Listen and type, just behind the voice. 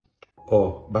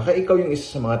Oh, baka ikaw yung isa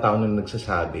sa mga tao na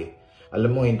nagsasabi,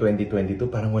 alam mo ngayon 2022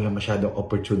 parang wala masyadong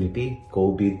opportunity.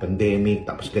 COVID, pandemic,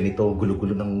 tapos ganito,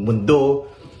 gulo-gulo ng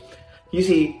mundo. You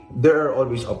see, there are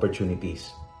always opportunities.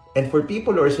 And for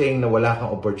people who are saying na wala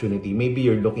kang opportunity, maybe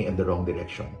you're looking at the wrong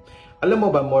direction. Alam mo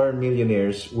ba, more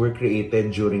millionaires were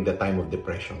created during the time of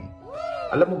depression.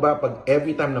 Alam mo ba, pag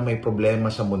every time na may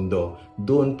problema sa mundo,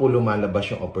 doon po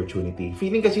lumalabas yung opportunity.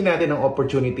 Feeling kasi natin ng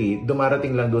opportunity,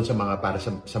 dumarating lang doon sa mga para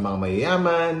sa mga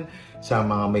mayayaman, sa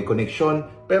mga may connection.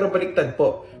 Pero baliktad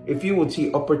po, if you would see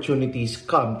opportunities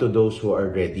come to those who are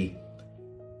ready.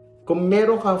 Kung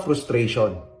meron kang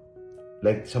frustration,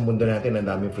 like sa mundo natin,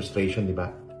 ang daming frustration, di ba?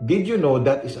 Did you know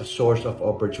that is a source of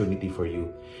opportunity for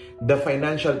you? The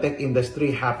financial tech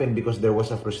industry happened because there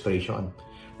was a frustration.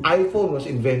 iPhone was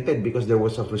invented because there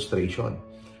was a frustration.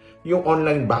 Yung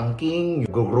online banking,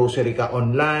 yung grocery ka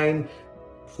online,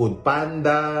 Food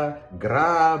Panda,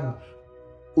 Grab,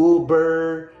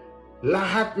 Uber,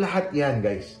 lahat-lahat yan,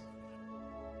 guys.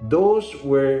 Those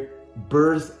were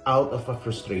birthed out of a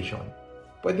frustration.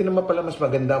 Pwede naman pala mas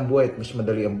maganda ang buhay at mas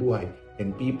madali ang buhay.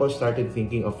 And people started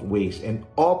thinking of ways and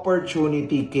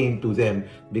opportunity came to them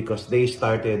because they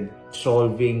started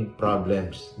solving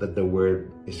problems that the world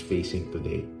is facing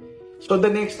today. So the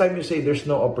next time you say there's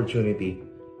no opportunity,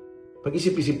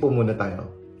 mag-isip-isip po muna tayo.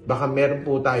 Baka meron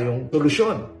po tayong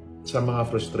solusyon sa mga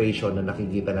frustration na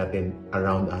nakikita natin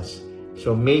around us.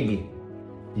 So maybe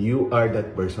you are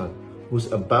that person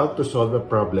who's about to solve a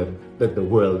problem that the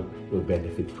world will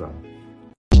benefit from.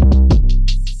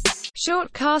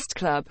 Shortcast Club